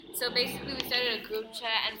So basically, we started a group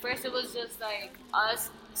chat, and first it was just like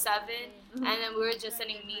us 7, and then we were just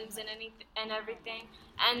sending memes and everything.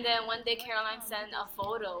 And then one day, Caroline sent a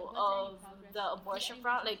photo of the abortion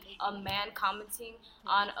route, like a man commenting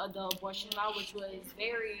on the abortion route, which was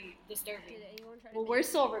very disturbing. Well, we're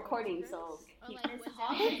still recording, so. This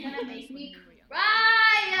hog is gonna make me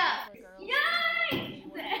cry!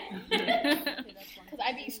 Yikes! Because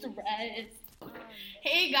I be stressed.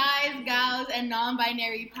 Hey guys, gals, and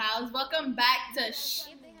non-binary pals, welcome back to Sssh,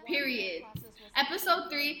 period. Episode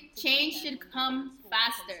 3, change should come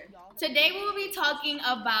faster. Today we will be talking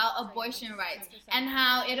about abortion rights and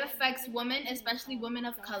how it affects women, especially women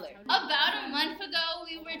of color. About a month ago,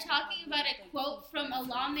 we were talking about a quote from a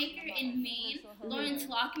lawmaker in Maine, Lawrence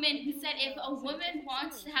Lockman, who said if a woman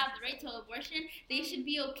wants to have the right to abortion, they should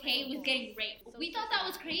be okay with getting raped. We thought that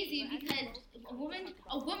was crazy because a woman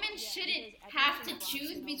shouldn't have to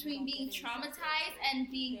choose between being traumatized and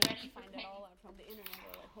being ready for pregnancy.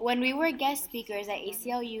 When we were guest speakers at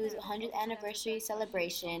ACLU's 100th anniversary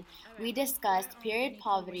celebration, we discussed period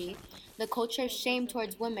poverty, the culture of shame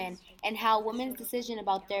towards women, and how women's decisions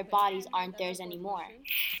about their bodies aren't theirs anymore.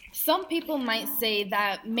 Some people might say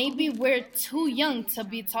that maybe we're too young to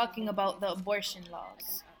be talking about the abortion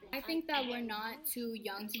laws. I think that we're not too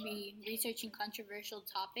young to be researching controversial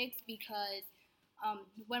topics because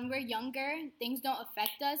when we're younger, things don't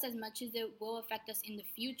affect us as much as it will affect us in the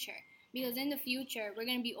future. Because in the future, we're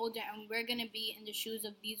going to be older and we're going to be in the shoes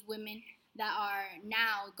of these women that are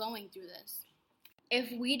now going through this.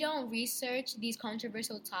 If we don't research these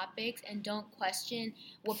controversial topics and don't question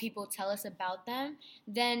what people tell us about them,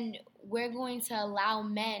 then we're going to allow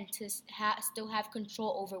men to still have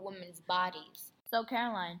control over women's bodies. So,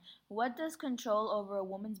 Caroline, what does control over a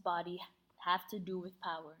woman's body have to do with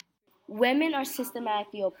power? Women are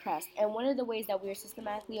systematically oppressed, and one of the ways that we are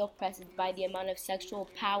systematically oppressed is by the amount of sexual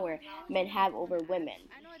power men have over women.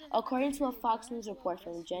 According to a Fox News report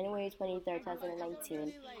from January 23,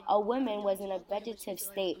 2019, a woman was in a vegetative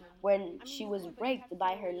state when she was raped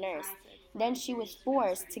by her nurse. Then she was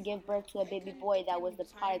forced to give birth to a baby boy that was the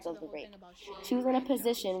product of the rape. She was in a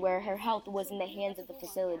position where her health was in the hands of the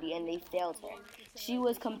facility and they failed her. She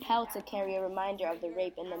was compelled to carry a reminder of the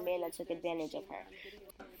rape and the man that took advantage of her.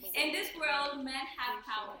 In this world, men have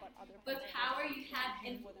power. With power, you have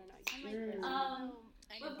influence.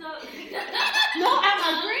 No,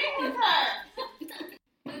 I'm agreeing with her.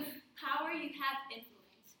 With power, you have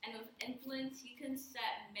influence. And with influence, you can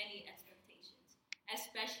set many expectations,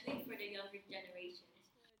 especially for the younger generations.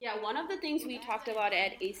 Yeah, one of the things we talked about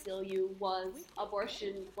at ACLU was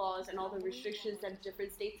abortion laws and all the restrictions that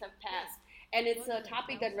different states have passed. And it's a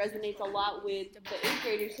topic that resonates a lot with the 8th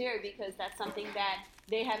graders here because that's something that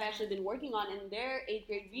they have actually been working on in their 8th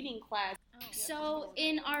grade reading class. So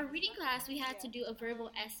in our reading class, we had to do a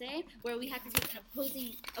verbal essay where we had to take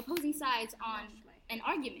opposing sides on an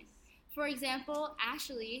argument. For example,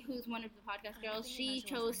 Ashley, who's one of the podcast girls, she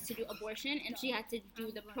chose to do abortion, and she had to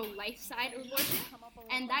do the pro-life side of abortion.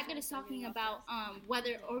 And that got us talking about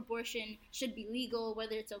whether abortion should be legal,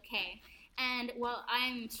 whether it's okay. And while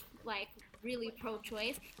I'm really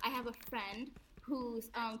pro-choice, I have a friend who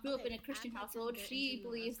grew up in a Christian household. She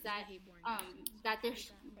believes that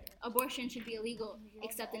abortion should be illegal,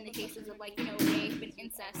 except in the cases of rape and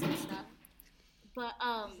incest and stuff. But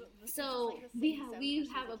so we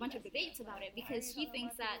have a bunch of debates about it because she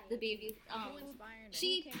thinks that the baby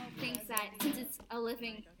she thinks that since it's a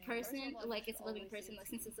living person,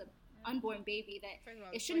 since it's an unborn baby, that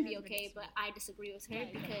it shouldn't be okay. But I disagree with her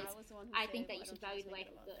because I think that you should value the life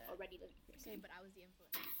of the already living person.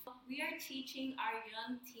 We are teaching our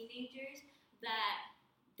young teenagers that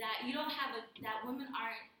women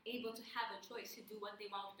aren't able to have a choice to do what they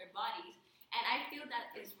want with their bodies. And I feel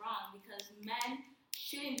that is wrong because men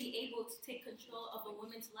shouldn't be able to take control of a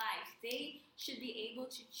woman's life. They should be able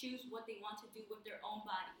to choose what they want to do with their own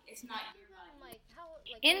body. It's not your body.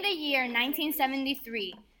 In the year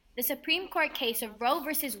 1973, the Supreme Court case of Roe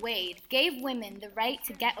v. Wade gave women the right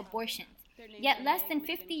to get abortions. Yet less than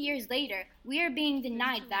 50 years later, we are being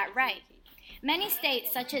denied that right. Many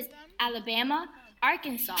states such as Alabama,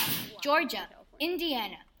 Arkansas, Georgia,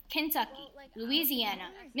 Indiana, Kentucky, Louisiana,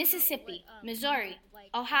 Mississippi, Missouri,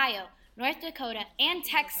 Ohio, North Dakota, and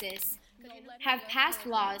Texas have passed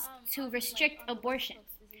laws to restrict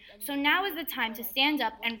abortions. So now is the time to stand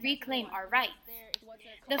up and reclaim our rights.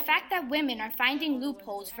 The fact that women are finding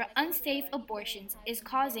loopholes for unsafe abortions is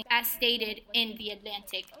causing, as stated in The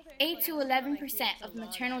Atlantic, 8 to 11% of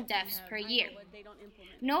maternal deaths per year.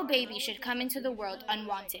 No baby should come into the world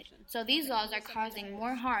unwanted, so these laws are causing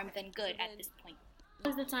more harm than good at this point. Now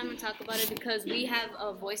is the time to talk about it because we have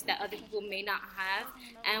a voice that other people may not have,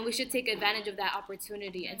 and we should take advantage of that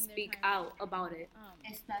opportunity and speak out about it.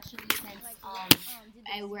 Especially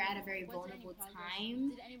since we're at a very vulnerable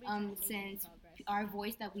time, since our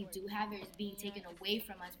voice that we do have is being taken away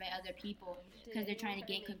from us by other people because they're trying to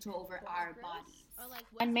gain control over our bodies.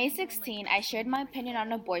 On May 16, I shared my opinion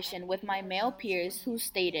on abortion with my male peers who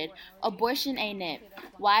stated, "Abortion ain't it.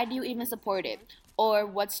 Why do you even support it? Or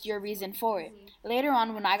what's your reason for it?" Later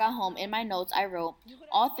on, when I got home, in my notes I wrote,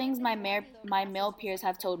 "All things my male peers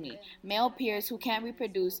have told me. Male peers who can't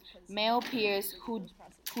reproduce, male peers who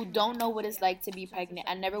don't know what it's like to be pregnant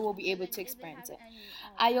and never will be able to experience it.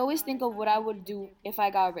 I always think of what I would do if I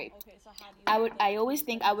got raped. I always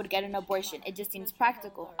think I would get an abortion. It just seems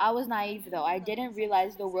practical. I was naive though. I didn't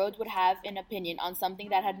realize the world would have an opinion on something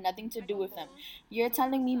that had nothing to do with them. You're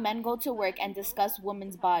telling me men go to work and discuss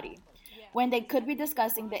women's body, when they could be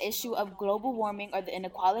discussing the issue of global warming or the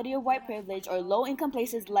inequality of white privilege or low-income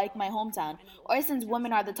places like my hometown, or since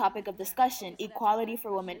women are the topic of discussion, equality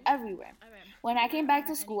for women everywhere." When I came back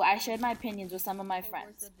to school, I shared my opinions with some of my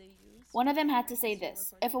friends. One of them had to say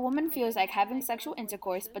this: "If a woman feels like having sexual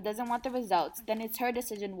intercourse but doesn't want the results, then it's her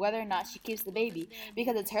decision whether or not she keeps the baby,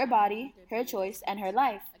 because it's her body, her choice, and her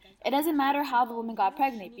life. It doesn't matter how the woman got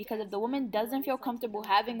pregnant, because if the woman doesn't feel comfortable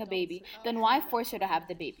having a baby, then why force her to have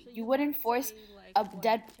the baby? You wouldn't force a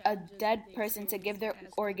dead person to give their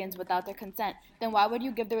organs without their consent. Then why would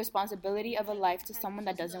you give the responsibility of a life to someone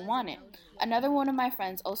that doesn't want it?" Another one of my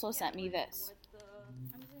friends also sent me this.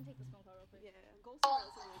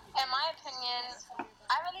 In my opinion,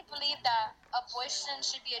 I really believe that abortion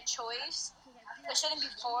should be a choice. It shouldn't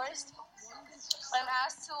be forced.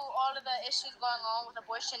 As to all of the issues going on with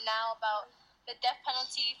abortion now about the death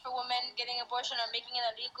penalty for women getting abortion or making it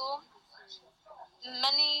illegal,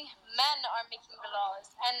 many men are making the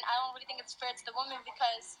laws, and I don't really think it's fair to the women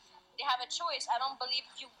because they have a choice. I don't believe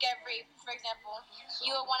if you get raped, for example,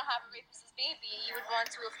 you would want to have a rapist's baby. You would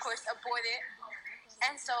want to, of course, abort it.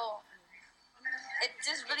 And so it's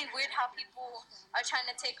just really weird how people are trying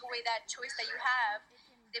to take away that choice that you have.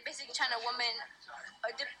 They're basically trying to limit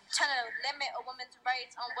a woman's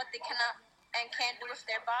rights on what they cannot and can't do with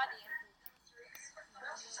their body.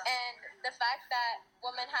 And the fact that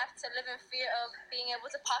women have to live in fear of being able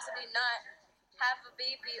to possibly not have a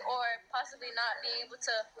baby or possibly not being able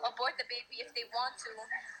to abort the baby if they want to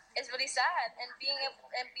is really sad. And being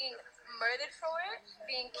murdered for it,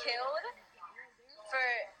 being killed for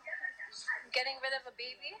getting rid of a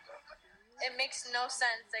baby, it makes no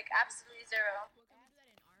sense, like absolutely zero.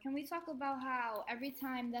 Can we talk about how every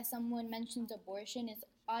time that someone mentions abortion, it's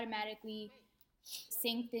automatically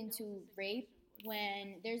synced into rape,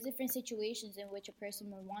 when there's different situations in which a person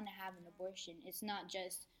would want to have an abortion. It's not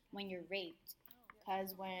just when you're raped.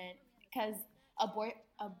 Because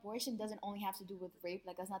abortion doesn't only have to do with rape.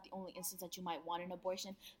 Like, that's not the only instance that you might want an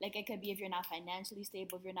abortion. Like, it could be if you're not financially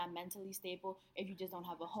stable, if you're not mentally stable, if you just don't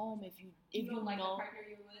have a home, if you know like the partner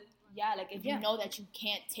you're with. Yeah, like if you know that you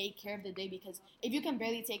can't take care of the baby, because if you can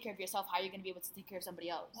barely take care of yourself, how are you going to be able to take care of somebody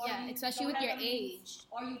else? Yeah, especially with your age.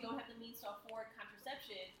 Or you don't have the means to afford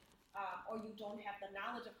contraception, or you don't have the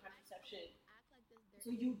knowledge of contraception,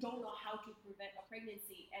 so you don't know how to prevent a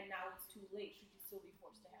pregnancy, and now it's too late. Should you still be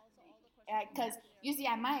forced to have a baby? Because you see,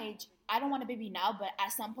 at my age, I don't want a baby now, but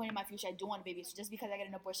at some point in my future, I do want a baby. So just because I get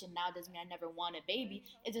an abortion now doesn't mean I never want a baby.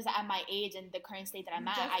 It's just that at my age and the current state that I'm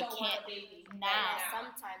at, I can't now.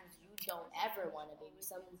 Sometimes you don't ever want a baby.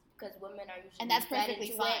 Because women are usually And that's fed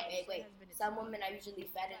perfectly into fine. Some women are usually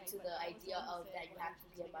fed into the idea of that you have to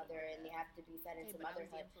be a mother and they have to be fed into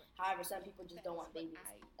motherhood. However, some people just don't want babies.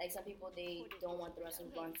 Like some people, they don't want the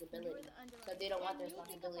responsibility. So if they don't want the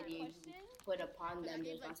responsibility, you put upon them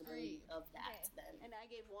the responsibility of that. Then. And I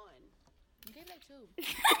gave one. You gave like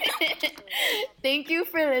 2. Thank you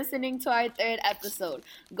for listening to our third episode.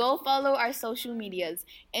 Go follow our social medias.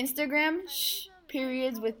 Instagram,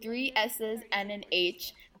 periods with 3 S's and an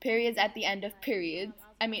H, periods at the end of periods.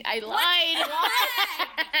 I mean, I lied.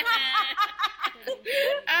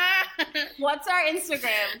 What's our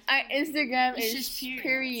Instagram? Our Instagram is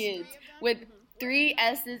periods with 3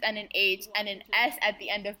 S's and an H and an S at the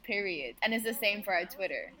end of periods. And it's the same for our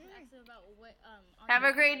Twitter. Have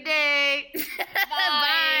a great day.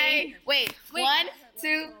 Bye. Wait. 1,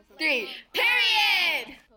 2, 3. Period.